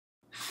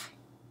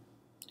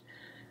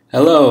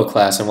Hello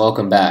class and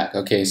welcome back.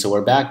 Okay, so we're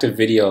back to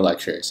video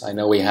lectures. I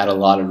know we had a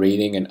lot of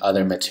reading and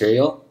other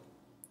material,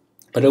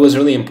 but it was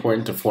really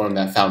important to form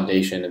that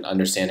foundation and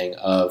understanding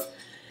of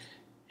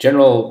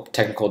general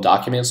technical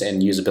documents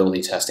and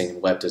usability testing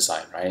and web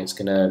design, right? It's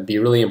going to be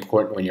really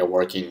important when you're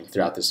working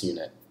throughout this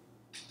unit.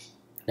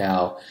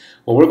 Now,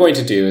 what we're going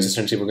to do is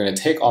essentially we're going to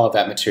take all of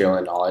that material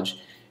and knowledge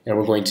and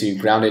we're going to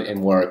ground it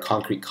in more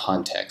concrete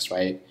context,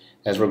 right?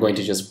 As we're going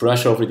to just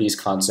brush over these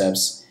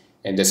concepts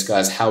and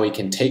discuss how we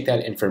can take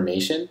that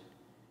information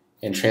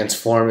and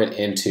transform it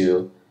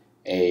into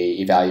a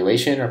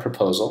evaluation or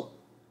proposal,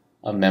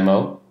 a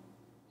memo,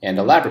 and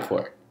a lab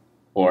report,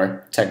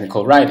 or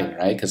technical writing,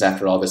 right? Because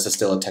after all, this is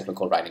still a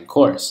technical writing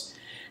course.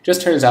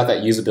 Just turns out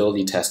that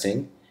usability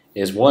testing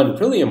is one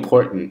really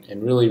important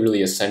and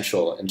really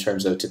essential in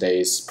terms of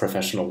today's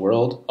professional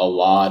world. A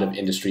lot of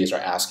industries are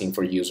asking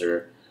for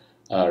user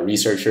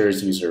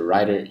researchers,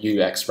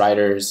 UX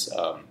writers,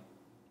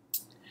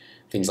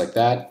 things like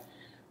that.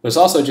 But it's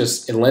also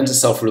just, it lends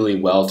itself really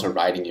well to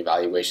writing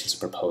evaluations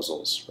and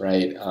proposals,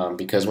 right?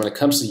 Because when it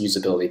comes to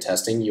usability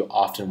testing, you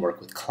often work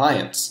with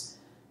clients.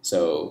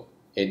 So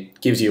it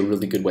gives you a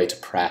really good way to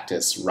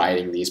practice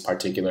writing these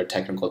particular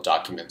technical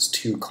documents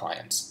to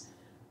clients,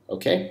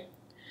 okay?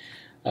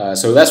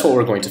 So that's what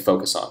we're going to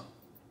focus on.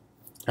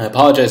 I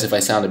apologize if I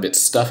sound a bit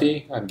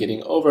stuffy. I'm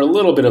getting over a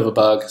little bit of a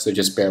bug, so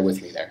just bear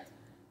with me there.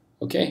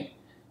 Okay,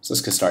 so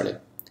let's get started.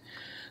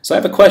 So I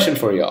have a question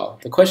for y'all.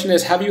 The question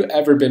is, have you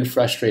ever been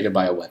frustrated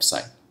by a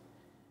website?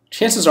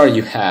 Chances are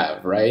you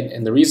have, right?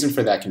 And the reason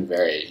for that can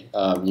vary.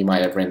 You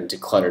might have run into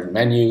cluttered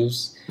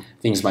menus.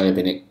 Things might have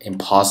been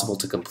impossible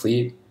to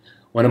complete.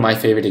 One of my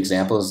favorite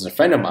examples is a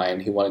friend of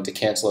mine who wanted to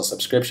cancel a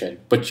subscription,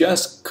 but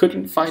just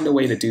couldn't find a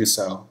way to do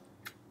so.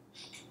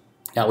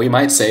 Now, we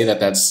might say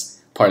that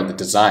that's part of the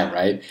design,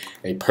 right?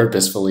 They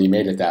purposefully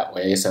made it that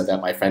way so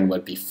that my friend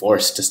would be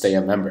forced to stay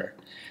a member.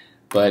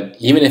 But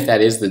even if that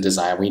is the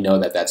design, we know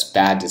that that's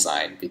bad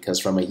design, because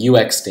from a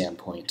UX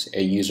standpoint,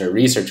 a user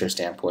researcher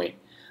standpoint,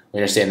 we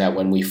understand that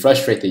when we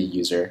frustrate the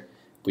user,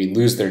 we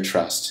lose their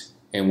trust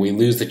and we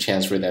lose the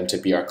chance for them to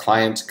be our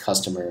client,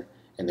 customer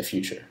in the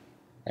future.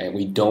 Right?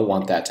 We don't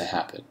want that to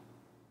happen.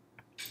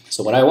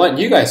 So what I want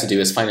you guys to do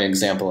is find an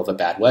example of a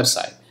bad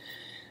website.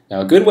 Now,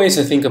 a good way is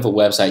to think of a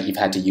website you've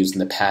had to use in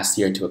the past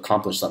year to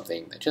accomplish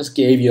something that just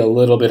gave you a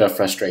little bit of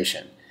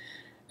frustration.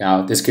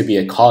 Now, this could be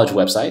a college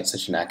website,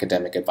 such as an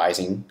academic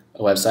advising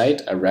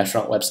website, a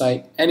restaurant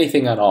website,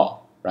 anything at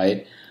all,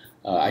 right?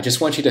 I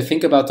just want you to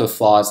think about the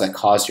flaws that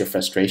caused your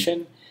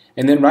frustration,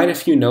 and then write a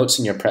few notes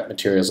in your prep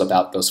materials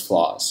about those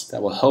flaws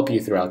that will help you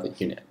throughout the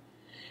unit.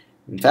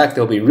 In fact,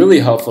 they'll be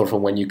really helpful for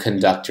when you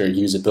conduct your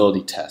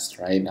usability test,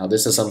 right? Now,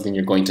 this is something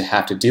you're going to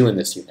have to do in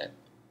this unit.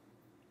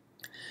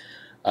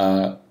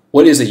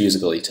 What is a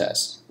usability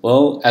test?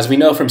 Well, as we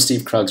know from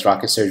Steve Krug's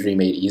Rocket Surgery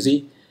Made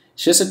Easy,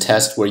 it's just a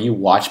test where you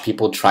watch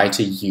people try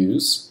to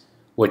use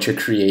what you're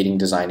creating,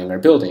 designing, or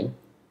building,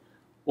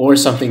 or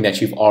something that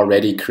you've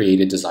already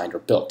created, designed, or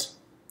built,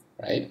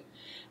 right?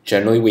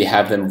 Generally, we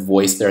have them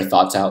voice their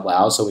thoughts out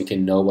loud so we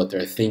can know what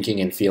they're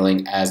thinking and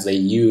feeling as they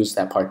use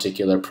that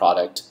particular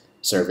product,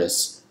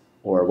 service,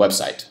 or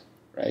website,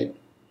 right?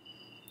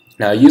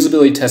 Now, a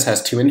usability test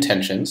has two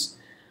intentions.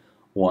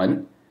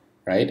 One,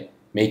 right,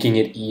 making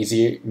it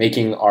easier,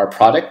 making our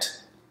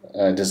product,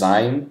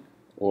 design,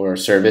 or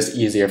service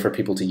easier for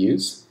people to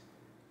use,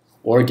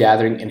 or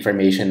gathering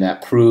information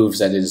that proves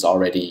that it is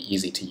already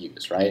easy to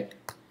use, right?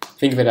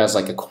 Think of it as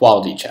like a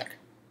quality check.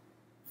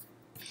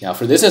 Now,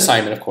 for this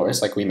assignment, of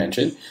course, like we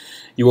mentioned,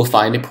 you will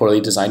find a poorly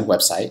designed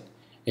website,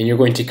 and you're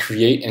going to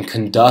create and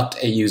conduct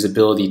a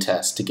usability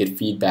test to get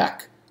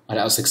feedback on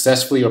how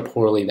successfully or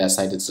poorly that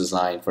site is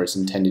designed for its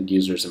intended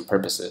users and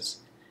purposes.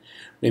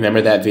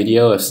 Remember that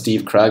video of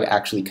Steve Krug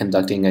actually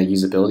conducting a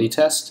usability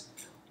test?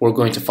 We're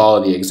going to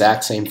follow the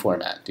exact same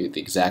format, do it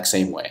the exact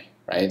same way,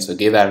 right? So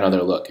give that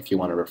another look if you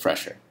want a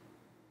refresher.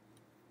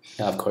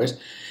 Now, of course,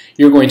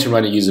 you're going to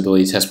run a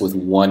usability test with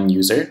one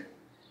user,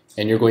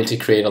 and you're going to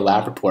create a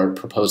lab report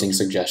proposing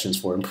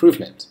suggestions for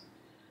improvement.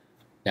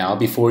 Now,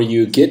 before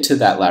you get to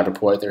that lab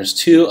report, there's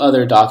two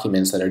other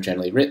documents that are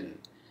generally written.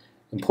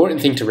 Important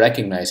thing to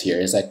recognize here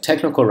is that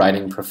technical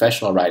writing,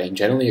 professional writing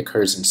generally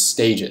occurs in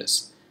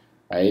stages,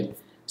 right?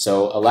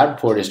 So a lab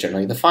report is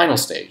generally the final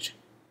stage.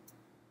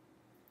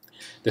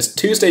 The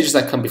two stages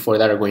that come before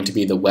that are going to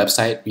be the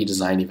website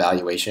redesign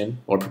evaluation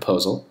or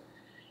proposal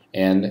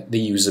and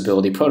the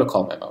usability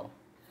protocol memo.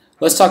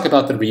 Let's talk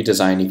about the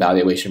redesign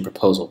evaluation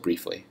proposal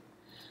briefly.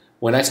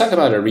 When I talk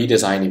about a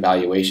redesign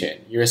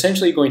evaluation, you're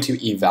essentially going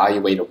to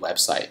evaluate a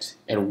website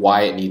and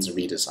why it needs a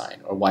redesign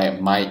or why it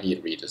might need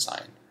a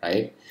redesign,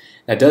 right?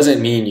 That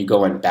doesn't mean you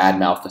go and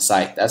badmouth the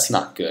site. That's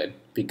not good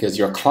because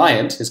your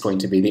client is going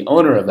to be the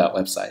owner of that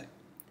website.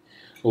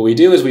 What we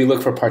do is we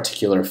look for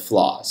particular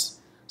flaws.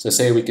 So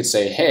say we could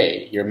say,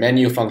 hey, your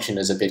menu function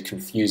is a bit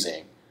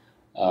confusing.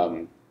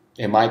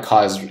 It might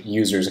cause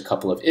users a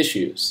couple of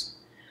issues.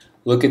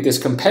 Look at this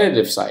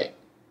competitive site,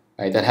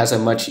 right, that has a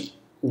much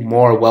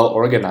more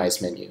well-organized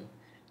menu.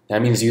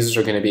 That means users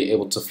are going to be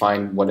able to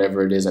find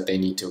whatever it is that they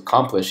need to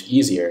accomplish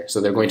easier. So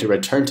they're going to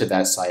return to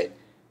that site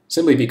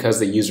simply because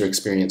the user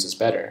experience is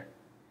better.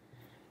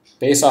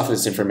 Based off of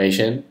this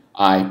information,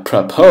 I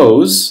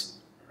propose,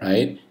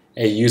 right,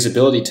 a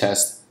usability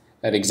test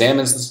that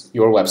examines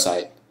your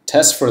website,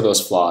 tests for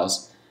those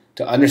flaws,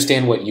 to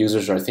understand what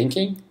users are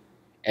thinking,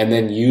 and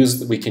then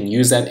we can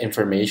use that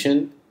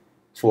information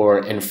for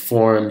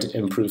informed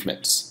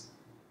improvements,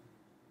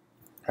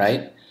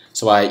 right?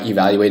 So I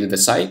evaluated the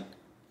site,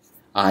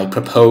 I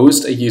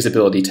proposed a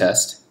usability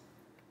test,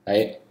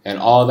 right? And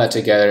all of that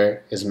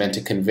together is meant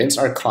to convince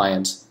our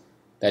clients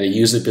that a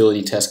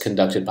usability test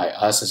conducted by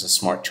us is a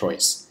smart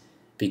choice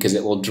because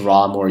it will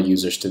draw more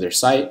users to their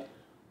site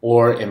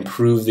or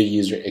improve the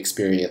user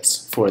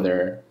experience for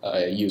their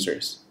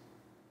users.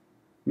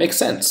 Makes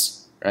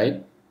sense,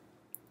 right?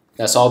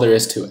 That's all there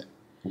is to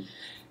it.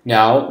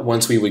 Now,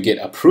 once we would get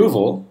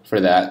approval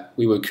for that,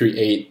 we would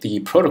create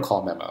the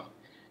protocol memo.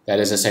 That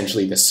is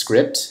essentially the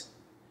script,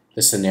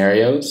 the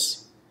scenarios,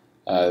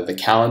 the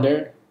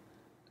calendar,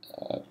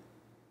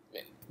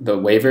 the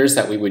waivers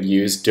that we would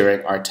use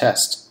during our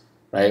test,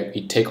 right?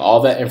 We take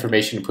all that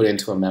information, put it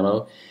into a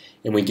memo,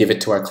 and we give it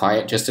to our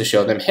client just to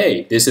show them,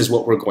 hey, this is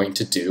what we're going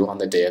to do on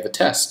the day of the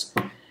test.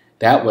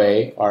 That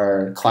way,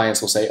 our clients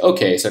will say,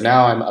 okay, so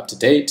now I'm up to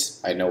date.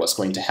 I know what's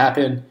going to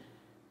happen.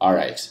 All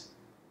right,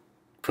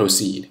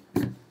 proceed.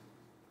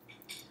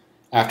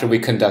 After we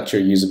conduct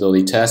your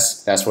usability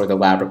test, that's where the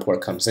lab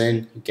report comes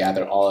in. You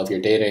gather all of your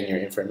data and your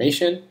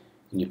information,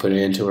 and you put it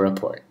into a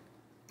report.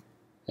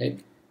 Right?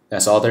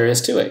 That's all there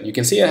is to it. You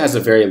can see it has a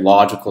very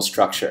logical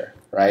structure,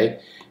 right?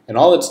 And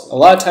a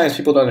lot of times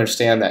people don't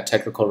understand that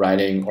technical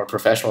writing or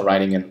professional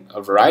writing in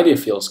a variety of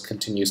fields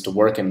continues to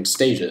work in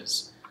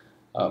stages.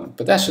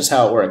 But that's just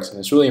how it works, and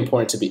it's really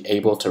important to be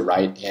able to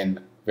write in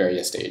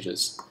various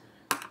stages.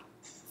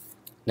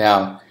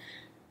 Now,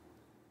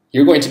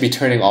 you're going to be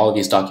turning all of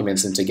these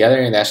documents in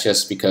together, and that's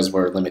just because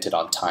we're limited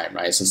on time,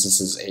 right? Since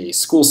this is a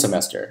school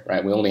semester,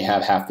 right? We only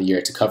have half the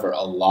year to cover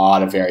a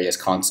lot of various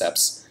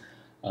concepts.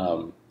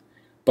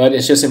 But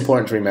it's just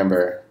important to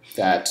remember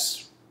that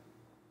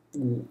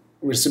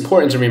it's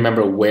important to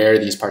remember where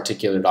these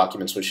particular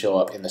documents would show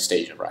up in the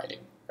stage of writing,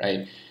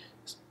 right?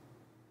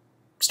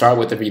 Start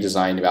with the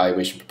redesign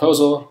evaluation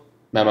proposal,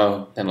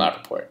 memo, then lab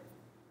report.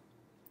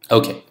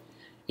 Okay,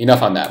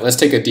 enough on that. Let's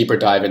take a deeper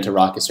dive into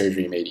Rocket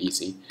Surgery Made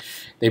Easy.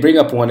 They bring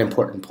up one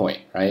important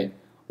point, right?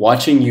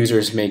 Watching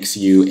users makes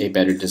you a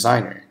better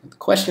designer. The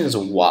question is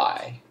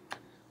why?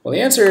 Well,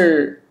 the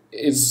answer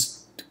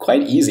is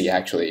quite easy,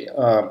 actually.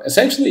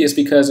 Essentially, it's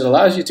because it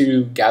allows you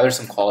to gather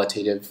some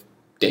qualitative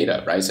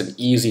data, right? Some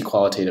easy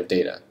qualitative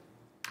data.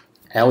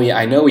 Now,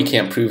 I know we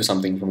can't prove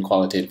something from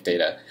qualitative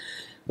data,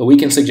 but we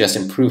can suggest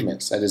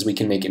improvements. That is, we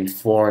can make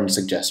informed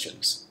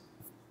suggestions.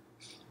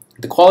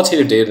 The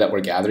qualitative data that we're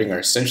gathering are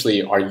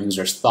essentially our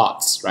users'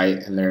 thoughts, right?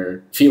 And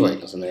their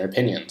feelings and their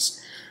opinions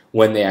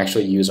when they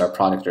actually use our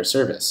product or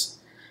service.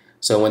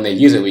 So when they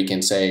use it, we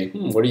can say,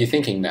 what are you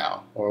thinking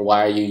now? Or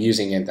why are you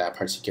using it that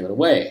particular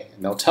way?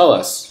 And they'll tell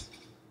us.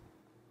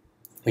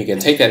 We can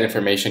take that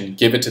information,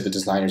 give it to the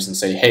designers and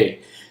say,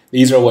 hey,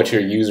 these are what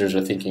your users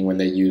are thinking when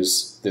they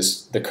use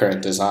the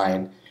current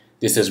design.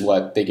 This is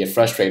what they get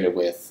frustrated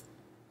with.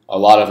 A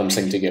lot of them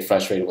seem to get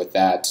frustrated with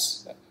that.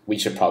 We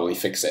should probably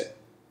fix it,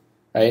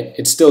 right?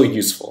 It's still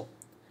useful.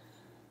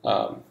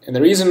 And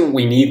the reason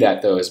we need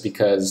that, though, is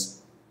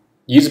because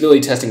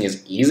usability testing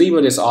is easy,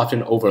 but it's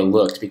often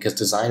overlooked because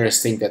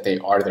designers think that they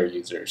are their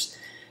users.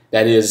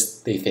 That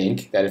is, they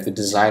think that if the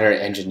designer or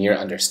engineer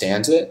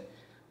understands it,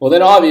 well,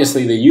 then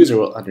obviously the user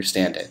will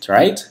understand it,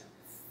 right?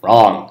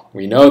 Wrong.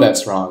 We know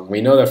that's wrong.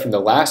 We know that from the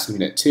last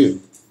unit,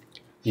 too.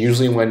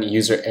 Usually when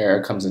user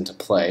error comes into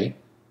play,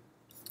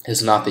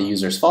 it's not the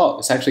user's fault.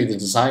 It's actually the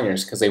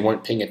designers because they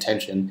weren't paying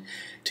attention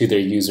to their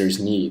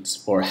users'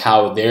 needs or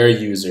how their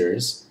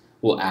users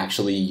will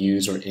actually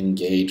use or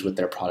engage with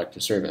their product or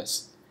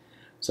service.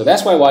 So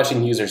that's why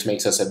watching users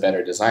makes us a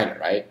better designer,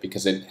 right?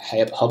 Because it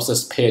helps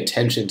us pay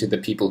attention to the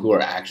people who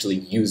are actually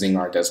using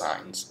our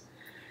designs.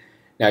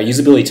 Now,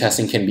 usability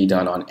testing can be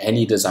done on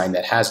any design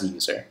that has a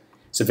user.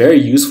 It's a very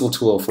useful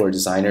tool for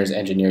designers,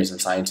 engineers,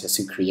 and scientists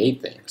who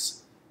create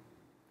things.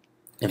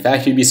 In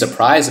fact, you'd be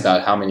surprised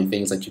about how many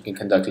things that you can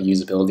conduct a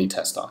usability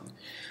test on.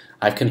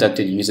 I've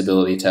conducted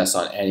usability tests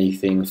on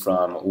anything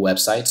from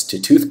websites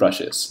to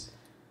toothbrushes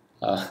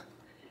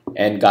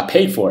and got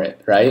paid for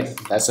it, right?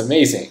 That's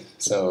amazing.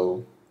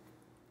 So,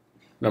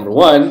 number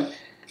one,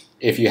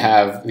 if you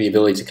have the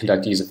ability to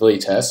conduct usability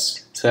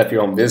tests, set up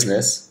your own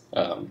business,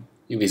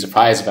 you'll be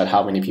surprised about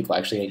how many people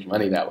actually make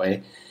money that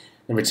way.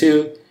 Number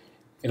two,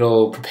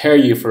 it'll prepare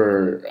you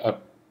for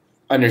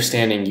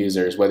understanding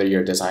users, whether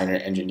you're a designer,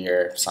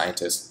 engineer,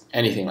 scientist,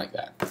 anything like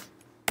that.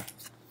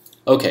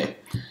 Okay,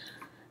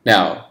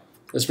 now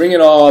let's bring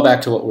it all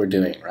back to what we're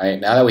doing, right?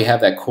 Now that we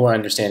have that core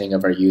understanding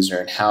of our user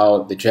and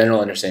how the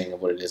general understanding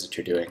of what it is that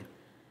you're doing.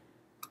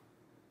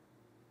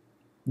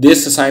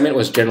 This assignment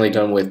was generally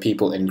done with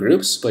people in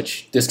groups,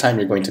 but this time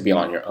you're going to be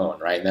on your own,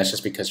 right? And that's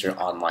just because you're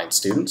online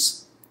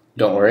students.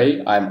 Don't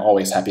worry, I'm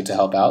always happy to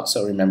help out,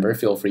 so remember,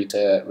 feel free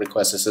to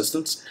request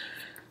assistance.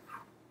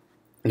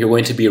 You're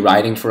going to be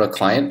writing for a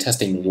client,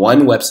 testing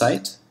one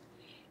website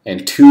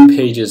and 2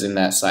 pages in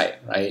that site,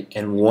 right?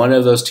 And one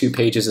of those 2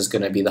 pages is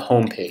going to be the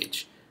home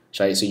page,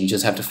 right? So you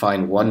just have to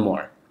find one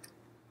more.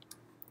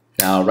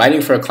 Now,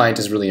 writing for a client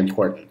is really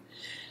important.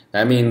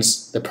 That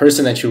means the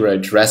person that you are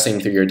addressing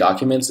through your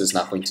documents is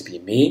not going to be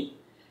me.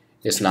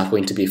 It's not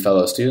going to be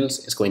fellow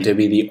students. It's going to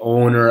be the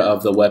owner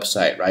of the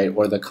website, right?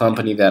 Or the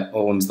company that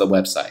owns the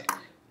website.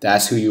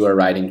 That's who you are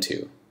writing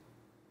to.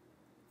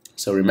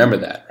 So remember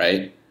that,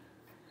 right?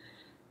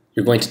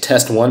 You're going to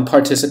test one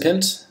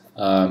participant.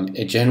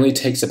 It generally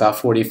takes about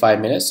 45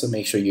 minutes, so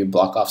make sure you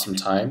block off some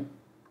time.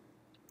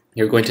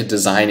 You're going to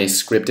design a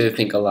scripted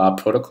think aloud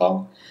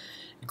protocol,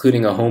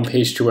 including a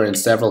homepage tour and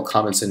several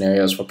common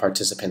scenarios for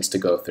participants to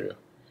go through,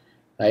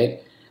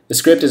 right? The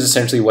script is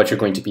essentially what you're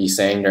going to be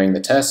saying during the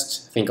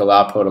test. Think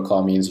aloud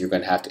protocol means you're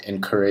going to have to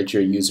encourage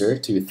your user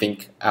to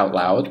think out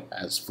loud,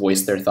 as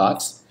voice their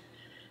thoughts.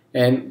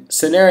 And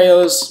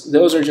scenarios,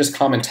 those are just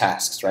common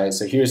tasks, right?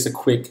 So here's a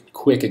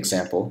quick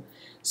example.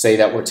 Say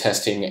that we're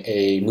testing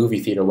a movie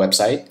theater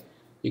website.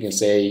 You can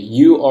say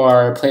you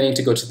are planning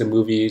to go to the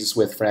movies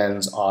with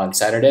friends on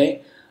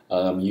Saturday.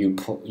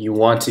 You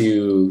want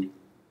to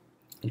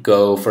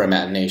go for a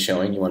matinee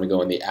showing. You want to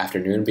go in the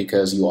afternoon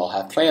because you all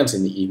have plans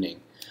in the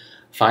evening.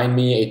 Find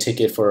me a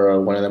ticket for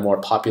one of the more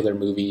popular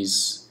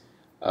movies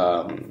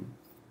that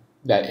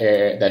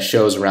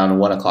shows around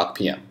 1 o'clock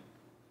p.m.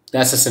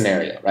 That's a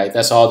scenario, right?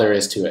 That's all there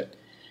is to it.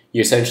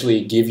 You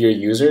essentially give your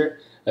user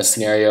a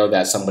scenario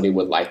that somebody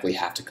would likely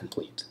have to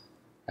complete.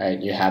 Right?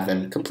 You have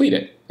them complete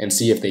it and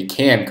see if they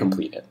can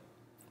complete it.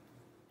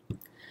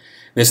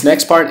 This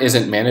next part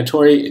isn't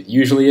mandatory. It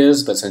usually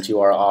is, but since you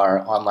are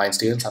our online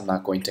students, I'm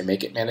not going to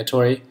make it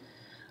mandatory.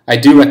 I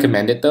do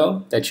recommend it,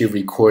 though, that you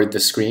record the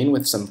screen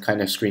with some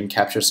kind of screen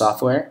capture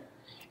software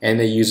and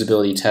the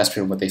usability test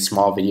room with a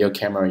small video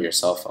camera or your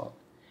cell phone.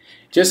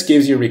 It just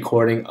gives you a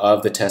recording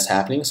of the test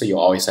happening, so you'll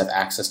always have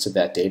access to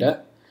that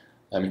data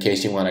in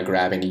case you want to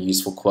grab any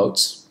useful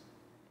quotes.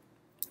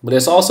 But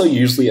it's also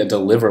usually a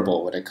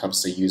deliverable when it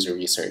comes to user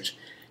research.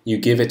 You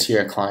give it to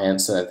your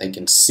client so that they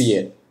can see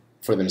it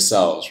for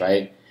themselves,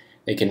 right?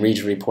 They can read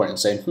your report and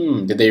say,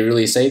 did they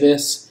really say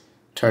this?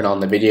 Turn on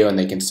the video and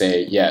they can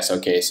say, yes,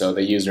 okay, so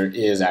the user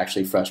is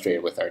actually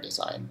frustrated with our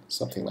design,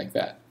 something like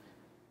that.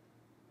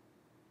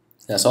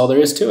 That's all there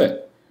is to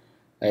it.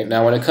 Right?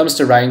 Now, when it comes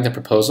to writing the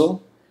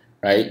proposal,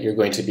 right, you're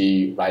going to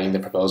be writing the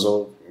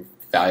proposal,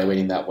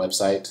 evaluating that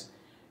website.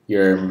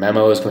 Your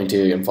memo is going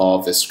to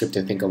involve the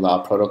scripted think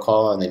aloud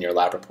protocol, and then your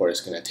lab report is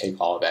going to take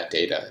all of that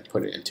data and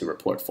put it into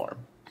report form.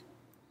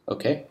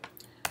 Okay?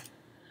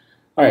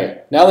 All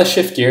right, now let's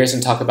shift gears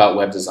and talk about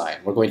web design.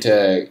 We're going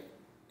to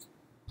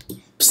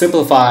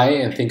simplify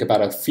and think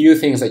about a few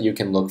things that you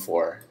can look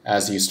for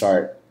as you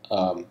start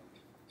your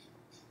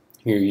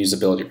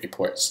usability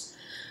reports.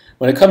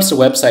 When it comes to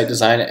website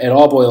design, it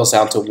all boils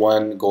down to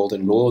one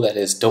golden rule, that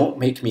is, don't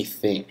make me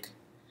think.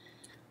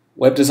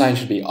 Web design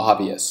should be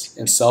obvious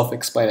and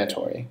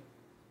self-explanatory.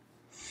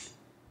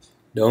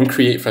 Don't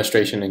create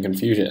frustration and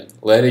confusion.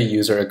 Let a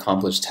user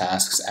accomplish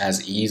tasks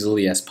as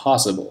easily as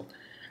possible.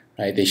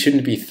 Right? They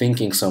shouldn't be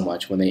thinking so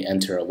much when they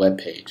enter a web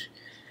page.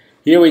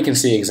 Here we can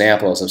see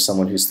examples of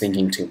someone who's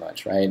thinking too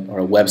much, right? Or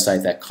a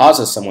website that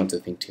causes someone to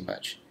think too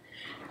much.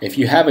 If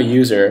you have a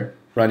user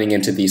running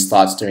into these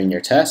thoughts during your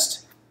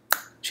test,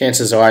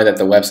 chances are that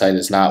the website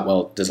is not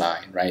well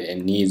designed, right?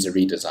 It needs a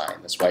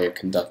redesign. That's why you're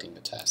conducting the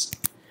test.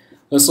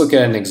 Let's look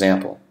at an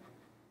example.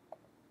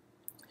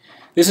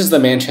 This is the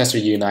Manchester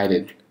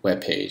United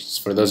webpage.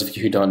 For those of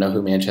you who don't know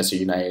who Manchester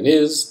United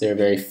is, they're a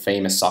very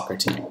famous soccer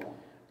team,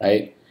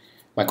 right?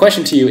 My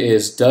question to you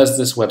is, does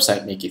this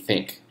website make you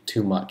think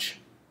too much?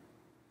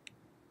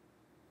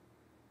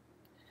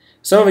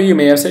 Some of you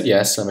may have said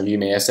yes, some of you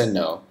may have said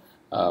no.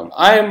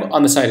 I'm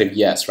on the side of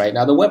yes, right?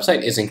 Now, the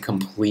website isn't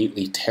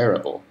completely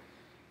terrible,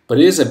 but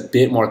it is a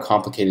bit more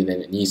complicated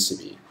than it needs to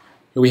be.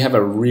 We have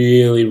a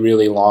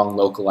really long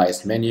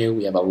localized menu.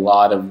 We have a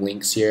lot of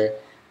links here.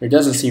 There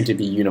doesn't seem to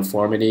be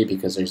uniformity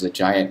because there's a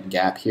giant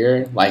gap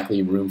here,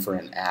 likely room for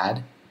an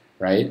ad,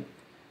 right?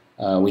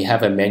 We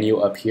have a menu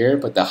up here,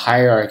 but the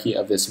hierarchy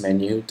of this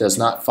menu does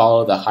not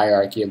follow the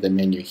hierarchy of the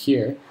menu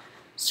here.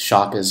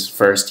 Shop is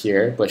first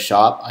here, but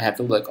shop, I have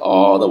to look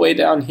all the way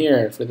down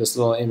here for this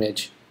little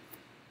image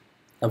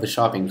of a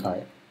shopping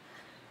cart.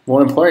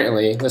 More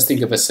importantly, let's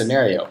think of a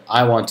scenario.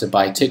 I want to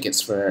buy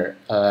tickets for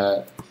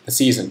a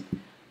season.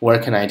 Where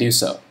can I do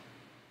so?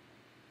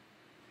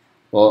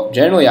 Well,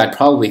 generally I'd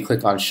probably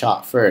click on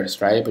shop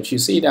first, right? But you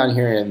see down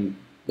here in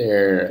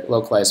their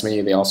localized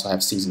menu, they also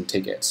have season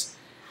tickets.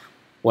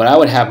 What I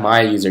would have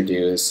my user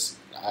do is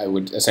I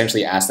would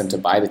essentially ask them to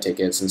buy the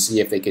tickets and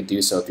see if they could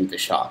do so through the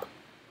shop,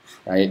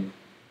 right?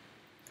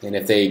 And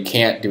if they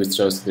can't do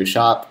so through the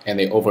shop and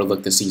they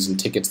overlook the season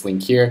tickets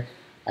link here,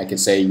 I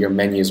could say your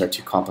menus are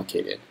too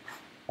complicated,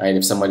 right?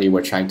 If somebody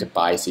were trying to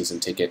buy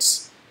season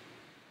tickets,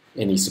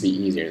 it needs to be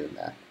easier than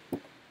that.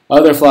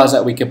 Other flaws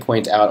that we could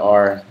point out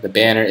are the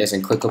banner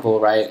isn't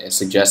clickable, right? It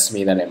suggests to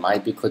me that it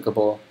might be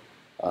clickable,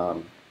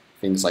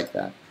 things like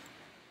that.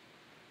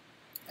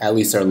 At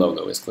least our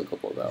logo is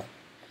clickable though.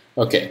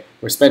 Okay,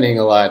 we're spending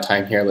a lot of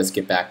time here. Let's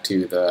get back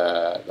to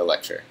the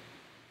lecture.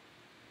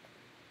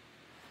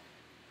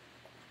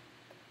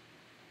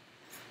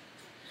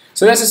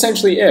 So that's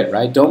essentially it,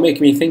 right? Don't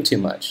make me think too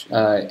much.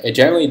 It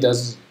generally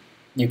does.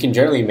 You can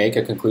generally make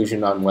a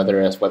conclusion on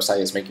whether a website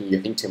is making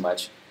you think too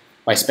much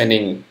by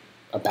spending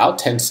about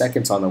 10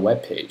 seconds on the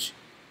web page,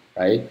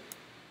 right?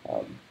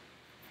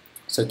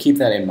 So keep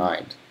that in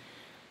mind.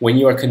 When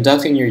you are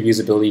conducting your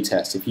usability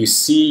test, if you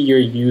see your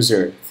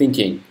user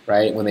thinking,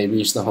 right, when they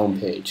reach the home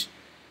page,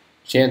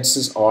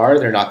 chances are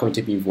they're not going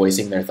to be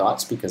voicing their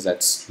thoughts because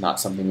that's not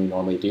something we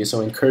normally do.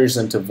 So encourage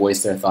them to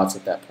voice their thoughts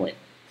at that point.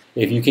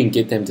 If you can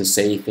get them to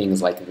say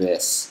things like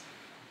this,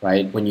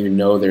 right, when you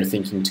know they're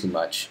thinking too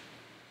much,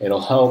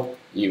 it'll help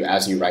you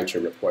as you write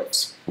your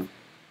reports.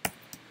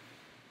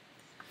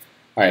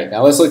 All right,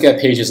 now let's look at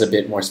pages a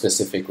bit more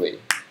specifically.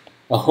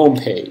 A home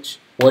page.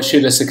 What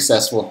should a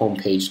successful home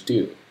page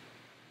do?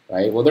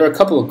 Right? Well, there are a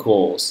couple of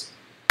goals.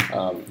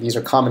 These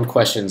are common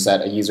questions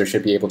that a user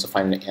should be able to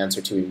find an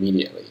answer to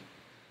immediately.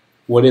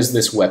 What is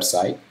this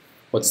website?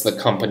 What's the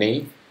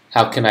company?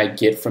 How can I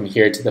get from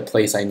here to the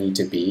place I need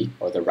to be,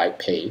 or the right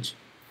page?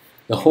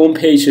 The home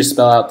page should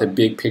spell out the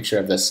big picture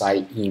of the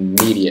site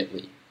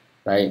immediately,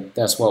 right?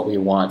 That's what we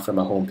want from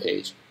a home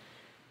page.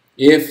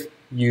 If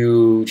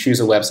you choose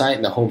a website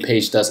and the home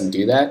page doesn't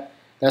do that,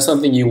 that's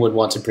something you would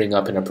want to bring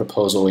up in a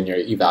proposal in your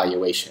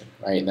evaluation,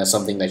 right? And that's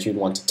something that you'd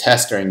want to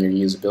test during your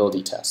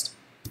usability test,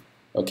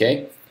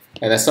 okay?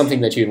 And that's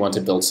something that you'd want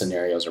to build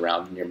scenarios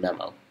around in your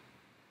memo.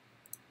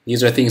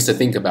 These are things to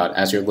think about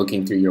as you're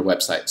looking through your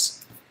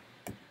websites.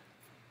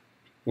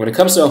 When it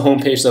comes to a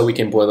homepage, though, we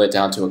can boil it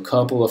down to a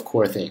couple of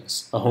core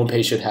things. A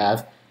homepage should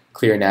have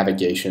clear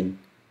navigation,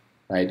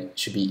 right? It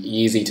should be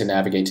easy to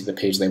navigate to the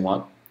page they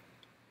want.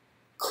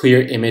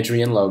 Clear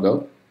imagery and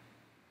logo.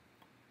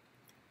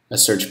 A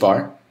search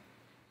bar.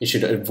 It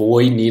should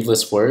avoid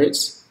needless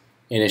words,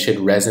 and it should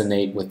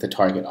resonate with the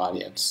target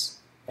audience,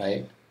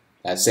 right?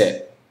 That's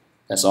it.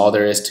 That's all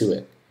there is to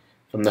it.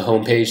 From the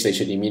homepage, they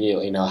should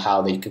immediately know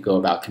how they could go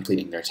about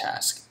completing their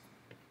task,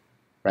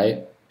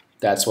 right?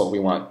 That's what we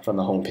want from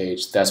the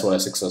homepage. That's what a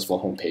successful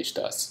homepage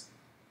does.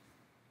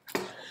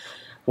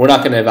 We're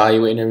not going to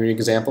evaluate any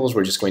examples.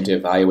 We're just going to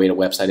evaluate a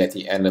website at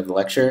the end of the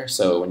lecture.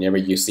 So whenever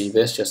you see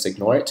this, just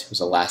ignore it. It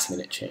was a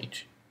last-minute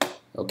change.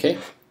 Okay?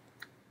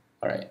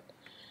 All right.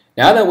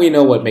 Now that we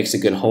know what makes a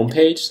good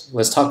homepage,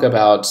 let's talk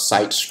about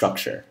site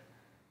structure,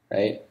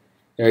 right?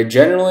 There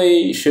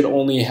generally should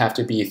only have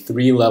to be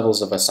 3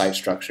 levels of a site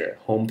structure: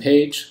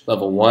 homepage,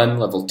 level 1,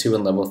 level 2,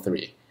 and level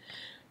 3.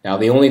 Now,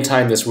 the only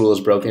time this rule is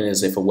broken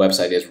is if a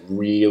website is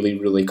really,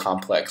 really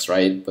complex,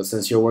 right? But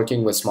since you're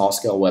working with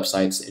small-scale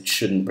websites, it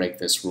shouldn't break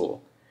this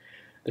rule.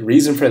 The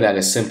reason for that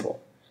is simple.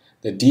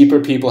 The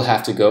deeper people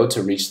have to go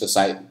to reach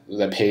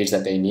the page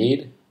that they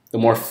need, the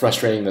more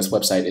frustrating this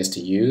website is to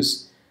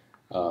use,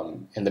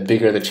 and the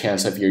bigger the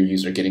chance of your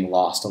user getting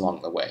lost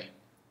along the way.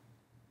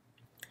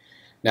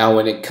 Now,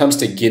 when it comes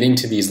to getting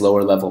to these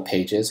lower-level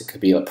pages, it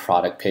could be a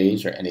product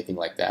page or anything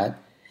like that,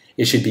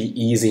 it should be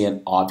easy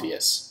and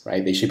obvious,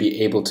 right? They should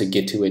be able to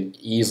get to it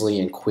easily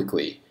and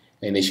quickly,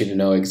 and they should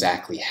know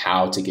exactly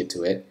how to get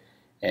to it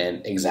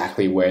and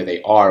exactly where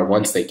they are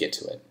once they get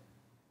to it.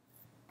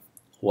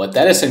 What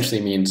that essentially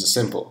means is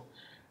simple,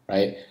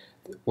 right?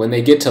 When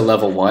they get to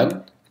level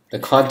 1, the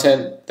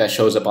content that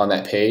shows up on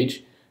that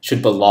page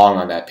should belong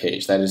on that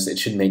page. That is, it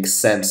should make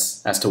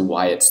sense as to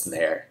why it's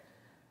there,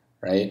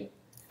 right?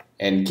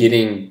 And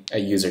getting a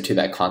user to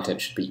that content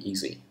should be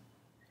easy.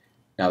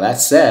 Now that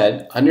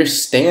said,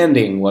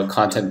 understanding what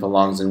content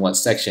belongs in what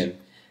section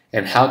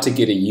and how to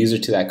get a user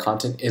to that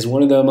content is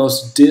one of the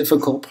most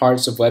difficult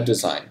parts of web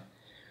design.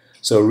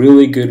 So a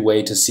really good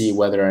way to see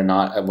whether or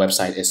not a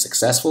website is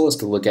successful is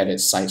to look at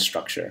its site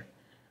structure,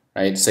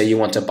 right? Say you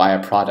want to buy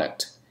a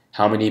product.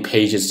 How many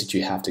pages did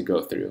you have to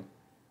go through?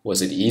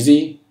 Was it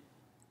easy?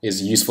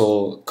 Is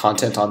useful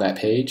content on that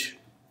page?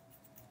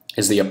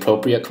 Is the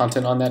appropriate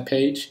content on that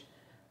page,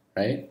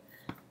 right?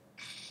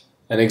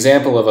 An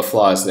example of a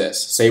flaw is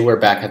this. Say we're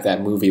back at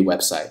that movie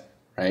website,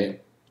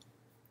 right?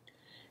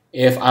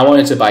 If I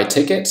wanted to buy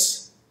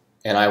tickets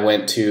and I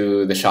went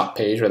to the shop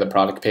page or the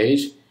product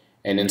page,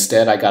 and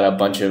instead I got a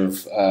bunch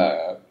of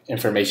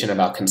information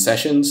about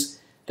concessions,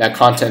 that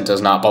content does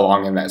not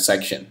belong in that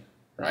section,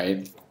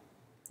 right?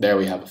 There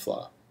we have a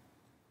flaw.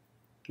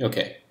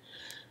 Okay.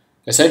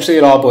 Essentially,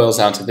 it all boils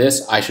down to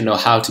this. I should know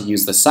how to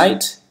use the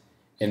site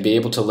and be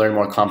able to learn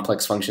more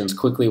complex functions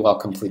quickly while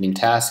completing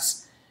tasks.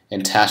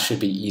 And tasks should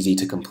be easy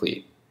to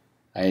complete,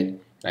 right? And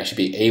I should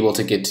be able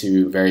to get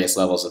to various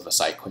levels of the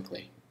site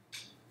quickly.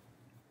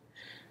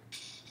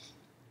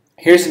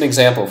 Here's an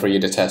example for you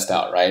to test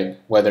out, right?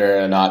 Whether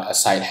or not a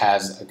site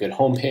has a good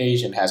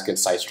homepage and has good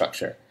site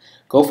structure.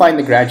 Go find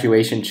the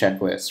graduation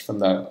checklist from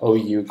the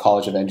OU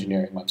College of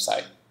Engineering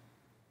website.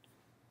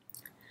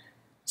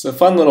 It's a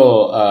fun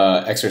little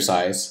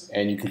exercise,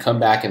 and you can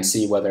come back and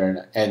see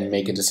and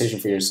make a decision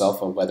for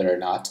yourself on whether or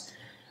not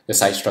the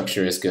site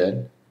structure is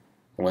good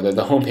and whether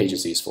the homepage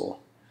is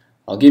useful.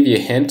 I'll give you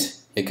a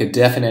hint, it could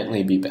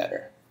definitely be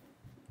better.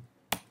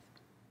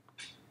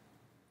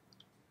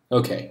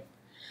 Okay,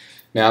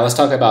 now let's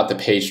talk about the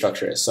page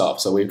structure itself.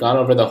 So we've gone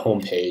over the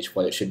homepage,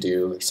 what it should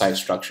do, site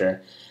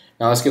structure.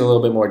 Now let's get a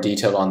little bit more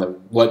detailed on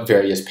what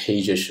various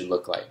pages should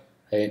look like,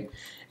 right?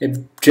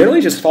 It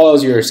generally just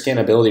follows your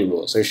scannability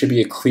rules. There should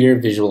be a clear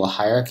visual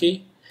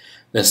hierarchy.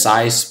 The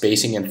size,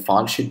 spacing, and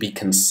font should be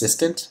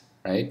consistent,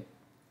 right?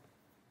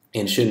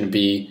 And shouldn't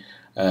be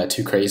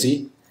too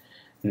crazy.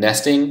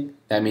 Nesting,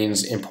 that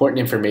means important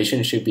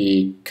information should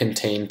be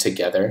contained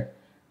together,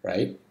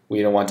 right?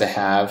 We don't want to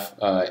have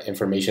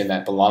information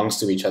that belongs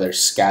to each other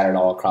scattered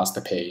all across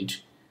the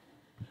page.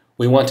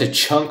 We want to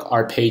chunk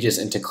our pages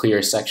into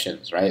clear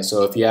sections, right?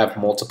 So if you have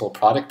multiple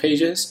product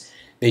pages,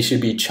 they should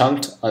be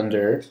chunked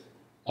under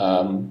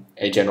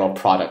a general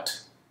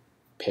product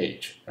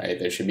page, right?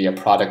 There should be a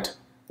product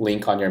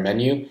link on your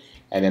menu,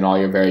 and then all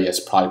your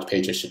various product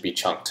pages should be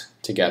chunked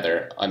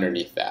together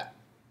underneath that.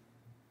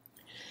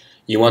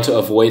 You want to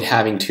avoid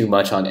having too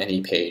much on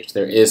any page.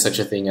 There is such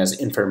a thing as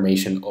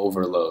information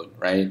overload,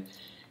 right?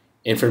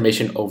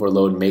 Information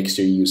overload makes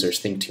your users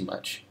think too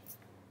much.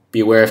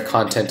 Beware of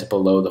content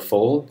below the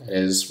fold. That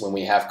is, when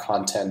we have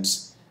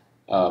content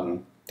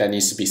that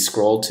needs to be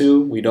scrolled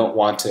to, we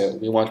want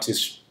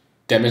to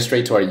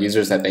demonstrate to our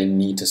users that they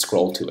need to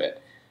scroll to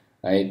it,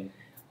 right?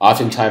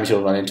 Oftentimes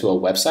you'll run into a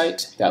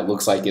website that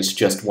looks like it's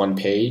just one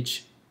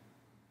page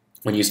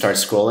when you start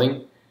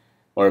scrolling,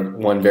 or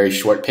one very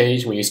short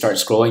page. When you start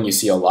scrolling, you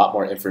see a lot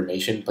more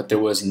information, but there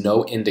was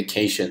no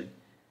indication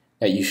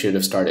that you should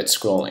have started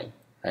scrolling,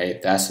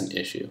 right? That's an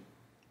issue.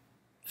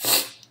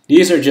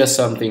 These are just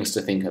some things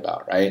to think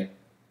about, right?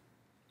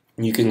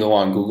 You can go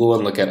on Google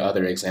and look at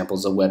other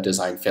examples of web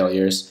design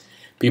failures.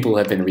 People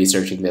have been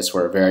researching this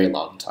for a very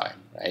long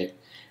time, right?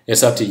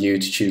 It's up to you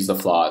to choose the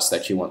flaws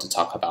that you want to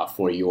talk about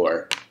for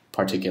your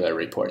particular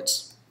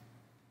reports.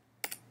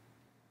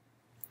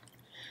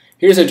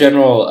 Here's a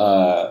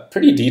general,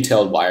 pretty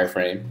detailed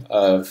wireframe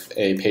of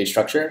a page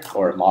structure,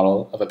 or a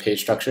model of a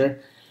page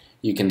structure.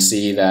 You can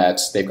see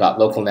that they've got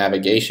local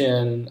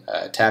navigation,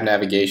 tab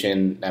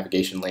navigation,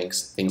 navigation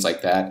links, things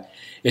like that.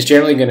 It's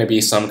generally going to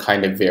be some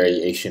kind of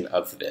variation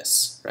of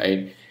this,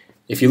 right?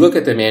 If you look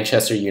at the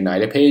Manchester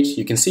United page,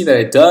 you can see that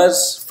it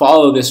does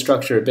follow this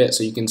structure a bit,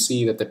 so you can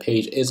see that the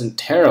page isn't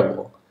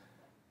terrible.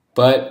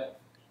 But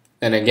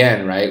then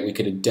again, right, we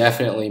could have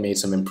definitely made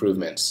some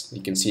improvements.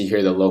 You can see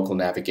here the local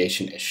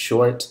navigation is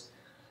short.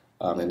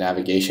 The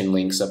navigation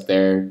links up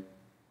there,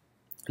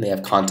 they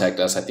have contact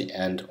us at the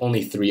end.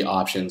 Only 3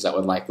 options that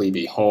would likely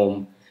be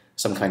home,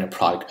 some kind of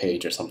product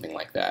page, or something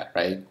like that,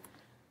 right?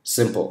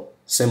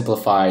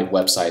 Simplified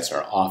websites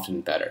are often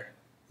better.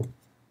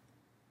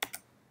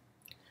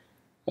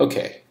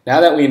 Okay,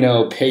 now that we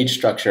know page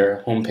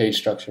structure, home page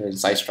structure, and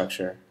site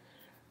structure,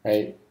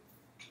 right?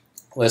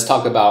 Let's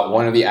talk about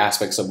one of the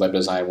aspects of web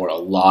design where a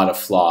lot of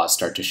flaws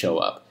start to show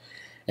up,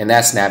 and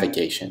that's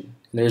navigation.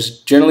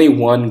 There's generally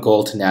one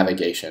goal to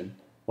navigation,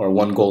 or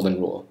one golden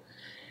rule.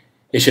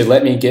 It should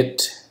let me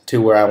get to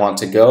where I want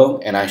to go,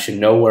 and I should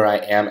know where I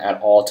am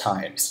at all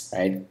times,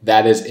 right?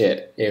 That is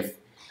it. If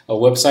a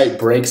website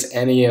breaks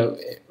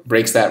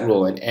that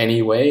rule in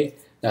any way,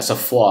 that's a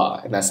flaw,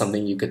 and that's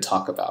something you could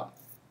talk about.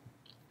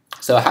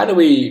 So how do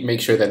we make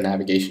sure that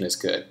navigation is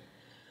good?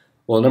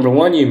 Well, number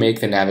one, you make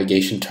the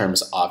navigation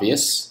terms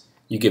obvious.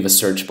 You give a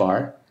search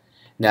bar.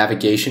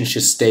 Navigation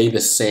should stay the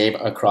same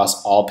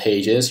across all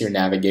pages. Your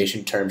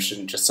navigation terms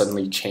shouldn't just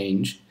suddenly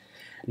change.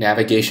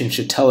 Navigation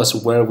should tell us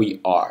where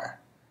we are,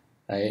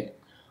 right?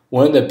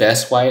 One of the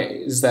best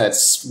ways that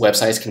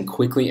websites can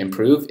quickly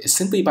improve is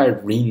simply by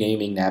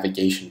renaming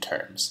navigation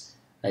terms.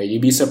 Right?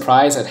 You'd be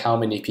surprised at how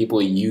many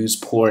people use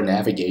poor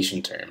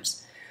navigation terms.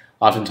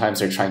 Oftentimes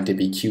they're trying to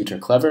be cute or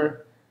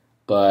clever,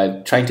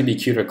 but trying to be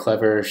cute or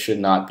clever should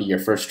not be your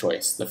first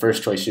choice. The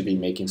first choice should be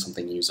making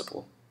something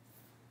usable.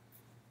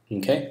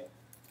 Okay?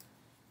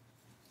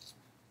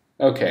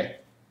 Okay.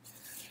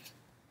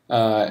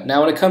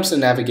 Now when it comes to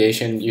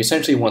navigation, you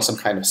essentially want some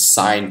kind of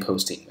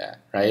signposting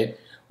that, right?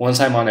 Once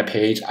I'm on a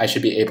page, I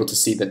should be able to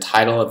see the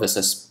title of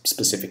this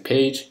specific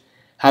page,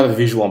 have a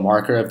visual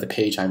marker of the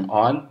page I'm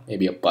on,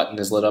 maybe a button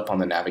is lit up on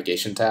the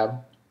navigation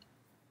tab,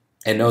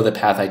 and know the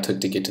path I took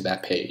to get to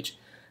that page.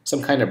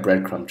 Some kind of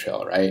breadcrumb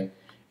trail, right?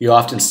 You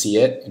often see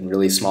it in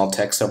really small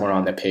text somewhere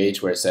on the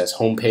page where it says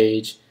home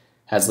page,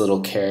 has a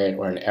little caret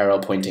or an arrow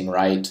pointing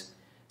right, it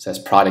says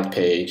product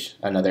page,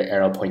 another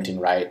arrow pointing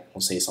right,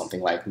 will say something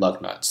like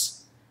lug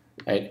nuts,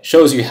 right?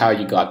 Shows you how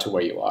you got to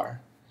where you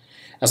are.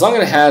 As long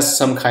as it has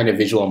some kind of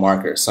visual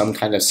marker, some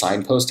kind of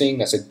signposting,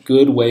 that's a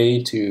good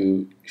way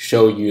to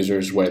show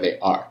users where they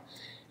are.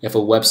 If a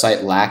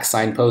website lacks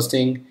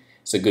signposting,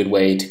 it's a good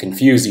way to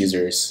confuse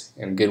users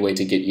and a good way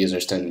to get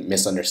users to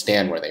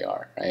misunderstand where they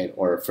are, right?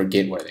 Or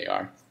forget where they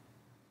are.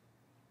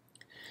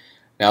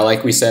 Now,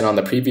 like we said on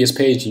the previous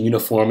page,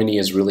 uniformity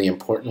is really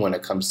important when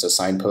it comes to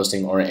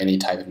signposting or any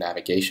type of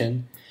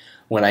navigation.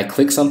 when I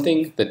click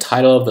something, the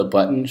title of the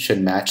button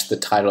should match the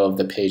title of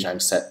the page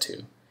I'm set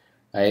to,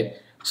 right?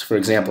 So for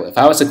example, if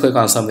I was to click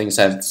on something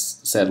that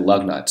said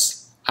lug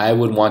nuts, I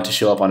would want to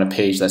show up on a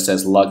page that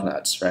says lug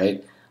nuts,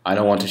 right? I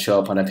don't want to show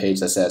up on a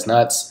page that says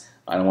nuts.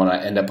 I don't want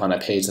to end up on a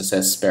page that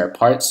says spare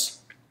parts.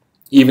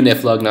 Even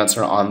if lug nuts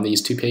are on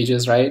these two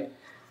pages, right?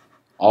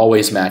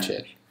 Always match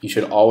it. You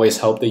should always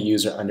help the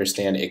user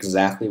understand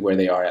exactly where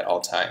they are at all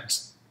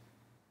times.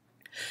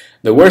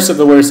 The worst of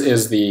the worst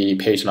is the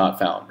page not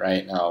found,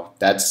 right? Now,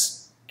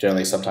 that's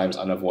generally sometimes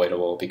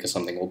unavoidable because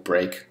something will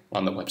break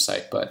on the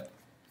website, but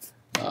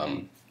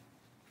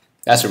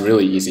that's a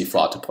really easy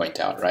flaw to point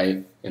out,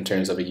 right? In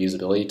terms of a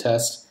usability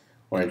test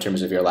or in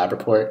terms of your lab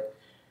report.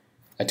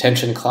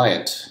 Attention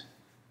client,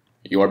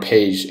 your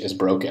page is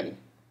broken,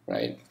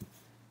 right?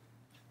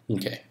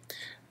 Okay.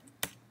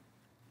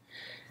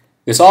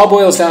 This all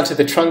boils down to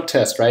the trunk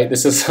test, right?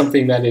 This is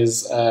something that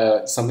is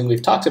something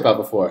we've talked about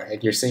before,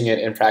 and you're seeing it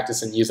in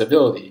practice in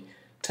usability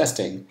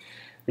testing.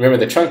 Remember,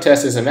 the trunk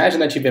test is,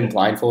 imagine that you've been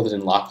blindfolded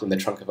and locked in the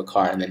trunk of a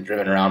car and then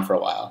driven around for a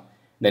while,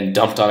 then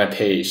dumped on a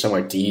page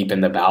somewhere deep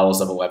in the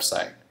bowels of a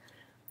website.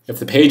 If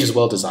the page is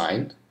well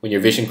designed, when your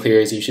vision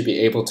clears, you should be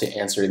able to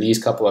answer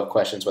these couple of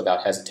questions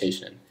without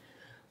hesitation.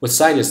 What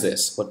site is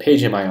this? What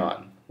page am I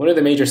on? What are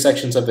the major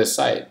sections of this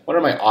site? What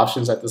are my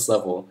options at this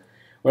level?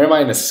 Where am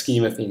I in the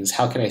scheme of things?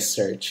 How can I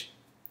search?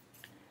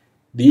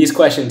 These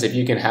questions, if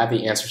you can have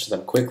the answers to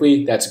them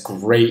quickly, that's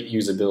great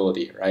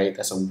usability, right?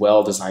 That's a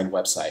well-designed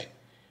website.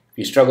 If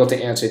you struggle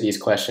to answer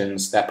these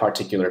questions, that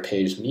particular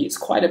page needs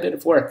quite a bit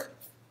of work.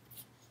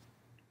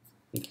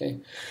 Okay,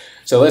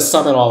 so let's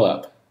sum it all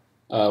up.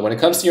 When it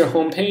comes to your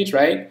home page,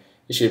 right,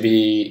 you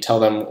should tell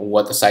them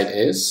what the site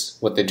is,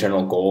 what the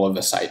general goal of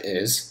the site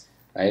is,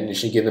 right? And you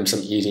should give them some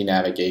easy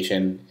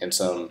navigation and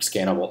some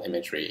scannable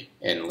imagery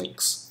and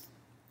links.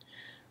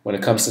 When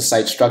it comes to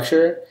site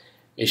structure,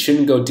 it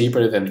shouldn't go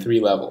deeper than 3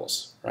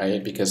 levels,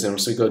 right? Because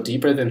once we go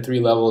deeper than 3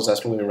 levels,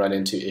 that's when we run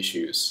into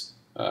issues,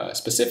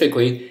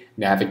 specifically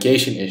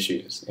navigation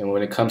issues. And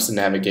when it comes to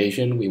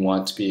navigation, we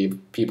want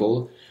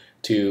people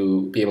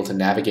to be able to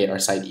navigate our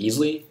site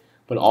easily,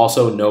 but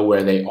also know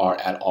where they are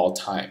at all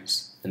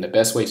times. And the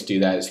best way to do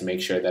that is to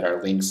make sure that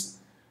our links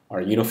are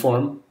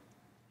uniform,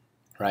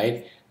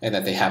 right? And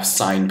that they have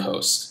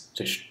signposts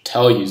to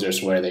tell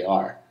users where they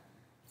are.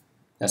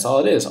 That's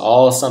all it is,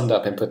 all summed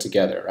up and put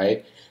together,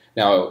 right?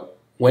 Now,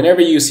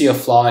 whenever you see a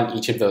flaw in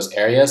each of those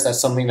areas, that's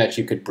something that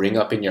you could bring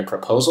up in your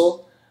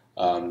proposal.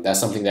 That's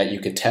something that you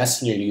could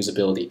test in your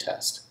usability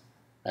test,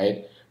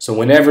 right? So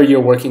whenever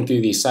you're working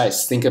through these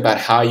sites, think about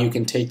how you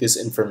can take this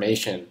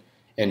information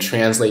and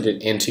translate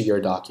it into your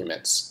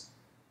documents,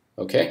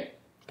 okay?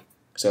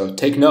 So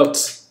take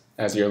notes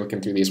as you're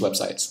looking through these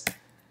websites.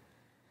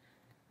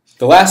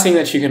 The last thing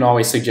that you can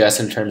always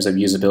suggest in terms of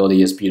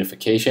usability is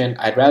beautification.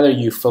 I'd rather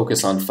you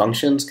focus on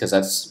functions because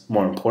that's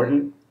more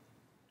important,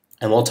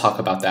 and we'll talk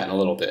about that in a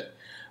little bit.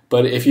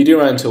 But if you do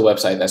run into a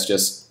website that's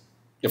just,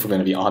 if we're going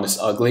to be honest,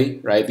 ugly,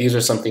 right? These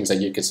are some things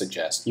that you could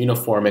suggest.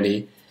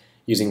 Uniformity,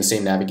 using the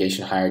same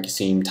navigation hierarchy,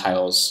 same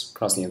tiles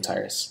across the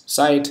entire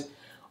site.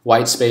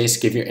 White space,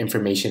 give your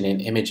information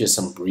and images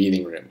some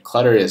breathing room.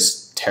 Clutter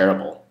is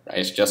terrible, right?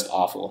 It's just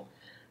awful.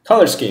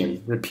 Color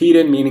scheme,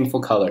 repeated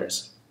meaningful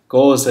colors.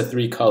 Goal is the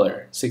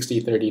 3-color,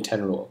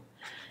 60-30-10 rule.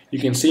 You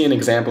can see an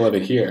example of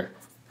it here.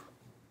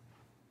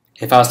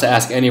 If I was to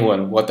ask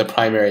anyone what the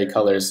primary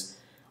colors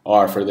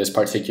are for this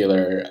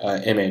particular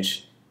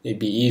image, it'd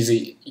be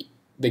easy.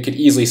 They could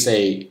easily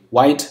say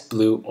white,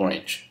 blue,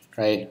 orange,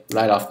 right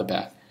off the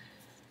bat.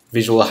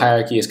 Visual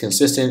hierarchy is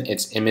consistent.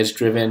 It's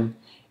image-driven.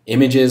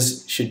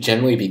 Images should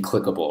generally be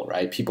clickable,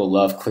 right? People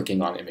love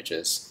clicking on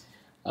images.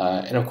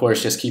 And of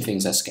course, just keep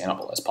things as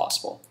scannable as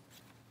possible.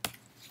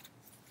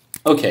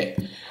 Okay,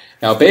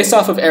 now based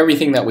off of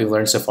everything that we've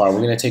learned so far,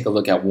 we're going to take a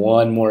look at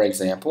one more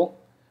example.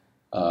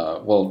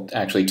 Well,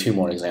 actually 2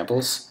 more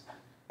examples.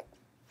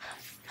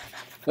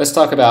 Let's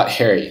talk about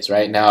Harry's,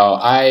 right? Now,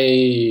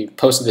 I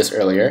posted this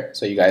earlier,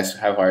 so you guys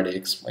have already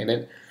explained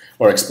it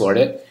or explored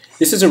it.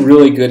 This is a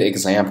really good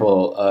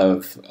example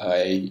of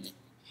a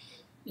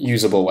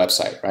usable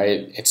website,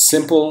 right? It's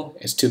simple,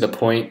 it's to the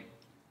point,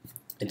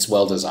 it's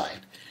well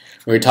designed.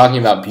 We were talking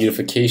about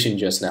beautification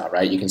just now,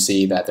 right? You can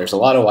see that there's a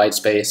lot of white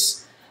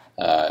space.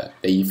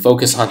 They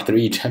focus on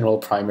 3 general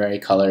primary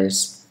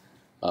colors.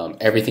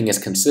 Everything is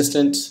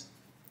consistent.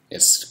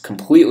 It's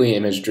completely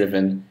image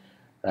driven,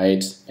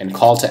 right? And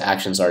call to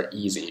actions are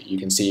easy. You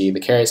can see the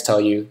carrots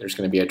tell you there's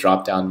going to be a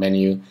drop-down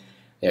menu.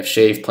 They have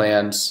shave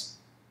plans,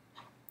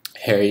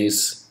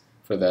 Harry's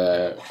for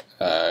the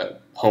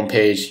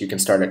homepage. You can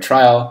start a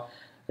trial.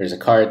 There's a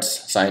cart,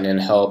 sign in,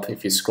 help.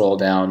 If you scroll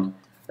down,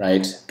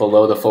 right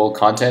below the full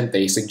content,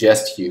 they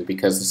suggest to you,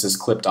 because this is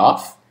clipped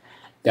off,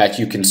 that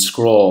you can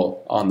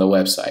scroll on the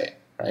website,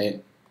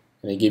 right?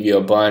 And they give you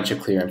a bunch of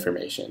clear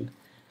information.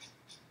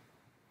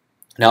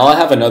 Now I'll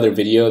have another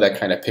video that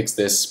kind of picks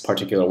this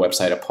particular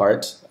website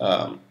apart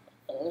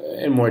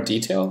in more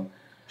detail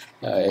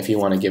if you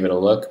want to give it a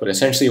look. But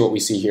essentially what we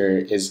see here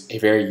is a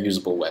very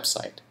usable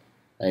website,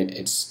 right?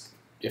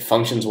 It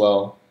functions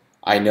well,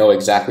 I know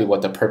exactly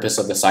what the purpose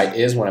of the site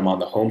is when I'm on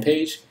the home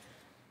page.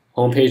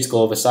 Homepage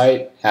goal of a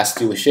site has to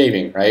do with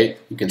shaving, right?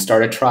 You can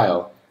start a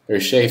trial.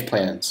 There's shave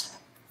plans.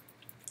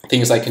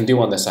 Things I can do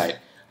on the site.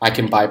 I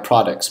can buy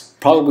products,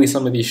 probably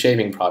some of these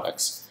shaving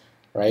products,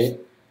 right?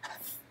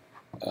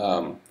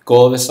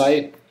 Goal of the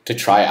site, to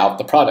try out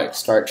the product.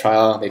 Start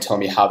trial, they tell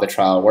me how the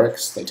trial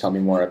works, they tell me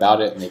more about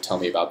it, and they tell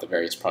me about the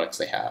various products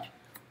they have.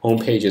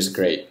 Homepage is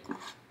great.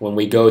 When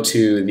we go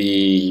to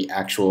the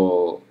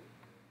actual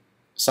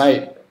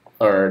site,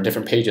 or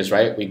different pages,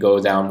 right? We go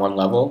down one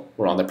level,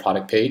 we're on the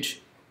product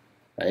page,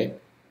 right?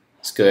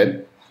 It's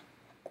good.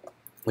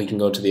 We can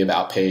go to the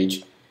about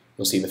page,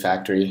 you'll see the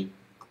factory,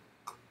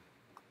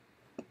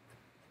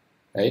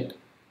 right?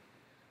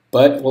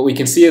 But what we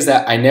can see is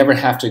that I never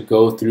have to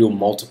go through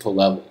multiple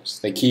levels.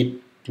 They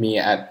keep me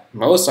at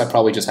most, I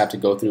probably just have to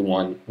go through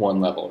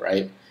one level,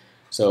 right?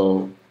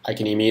 So I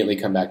can immediately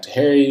come back to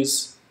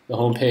Harry's, the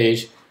home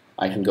page.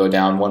 I can go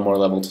down one more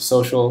level to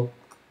social,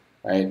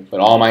 right? But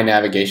all my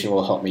navigation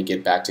will help me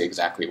get back to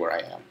exactly where I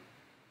am.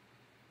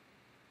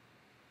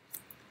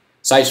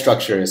 Site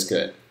structure is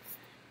good.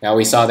 Now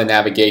we saw the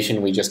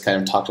navigation, we just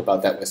kind of talked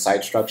about that with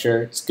site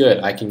structure. It's good.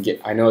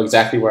 I know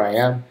exactly where I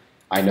am.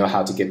 I know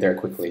how to get there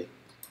quickly.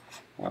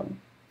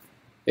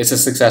 It's a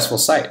successful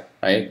site,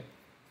 right?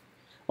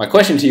 My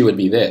question to you would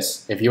be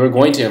this. If you were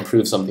going to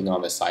improve something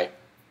on the site,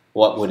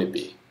 what would it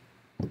be?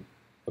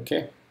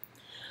 Okay.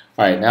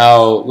 All right,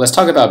 now let's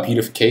talk about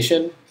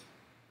beautification.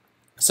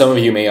 Some of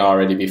you may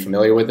already be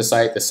familiar with the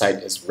site. The site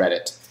is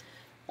Reddit.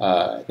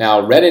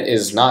 Now, Reddit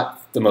is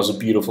not the most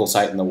beautiful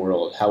site in the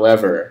world.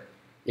 However,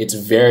 it's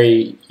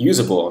very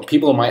usable. And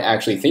people might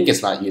actually think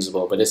it's not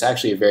usable, but it's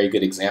actually a very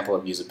good example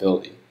of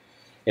usability.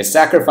 It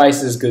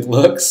sacrifices good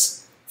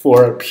looks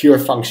for pure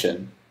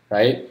function,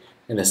 right?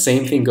 And the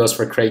same thing goes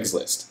for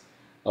Craigslist.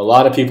 A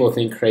lot of people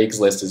think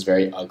Craigslist is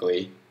very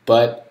ugly,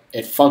 but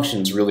it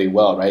functions really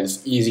well, right?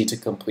 It's easy to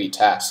complete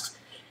tasks.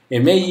 It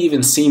may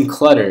even seem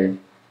cluttered,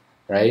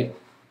 right?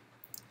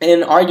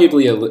 And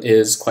arguably it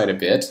is quite a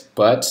bit,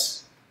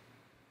 but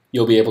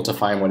you'll be able to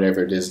find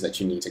whatever it is that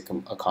you need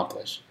to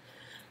accomplish.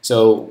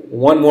 So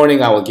one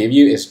warning I will give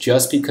you is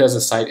just because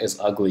a site is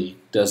ugly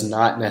does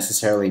not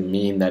necessarily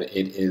mean that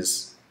it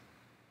is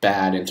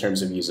bad in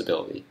terms of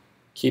usability.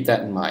 Keep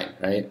that in mind,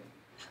 right?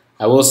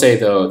 I will say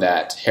though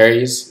that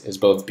Harry's is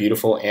both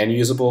beautiful and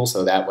usable,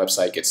 so that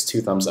website gets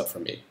 2 thumbs up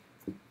from me.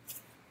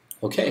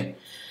 Okay,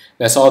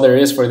 that's all there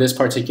is for this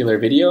particular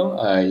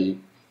video.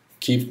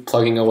 Keep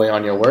plugging away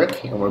on your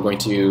work, and we're going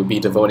to be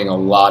devoting a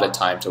lot of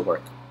time to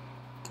work,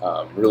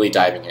 really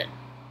diving in.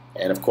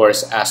 And of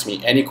course, ask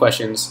me any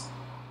questions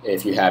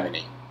if you have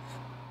any.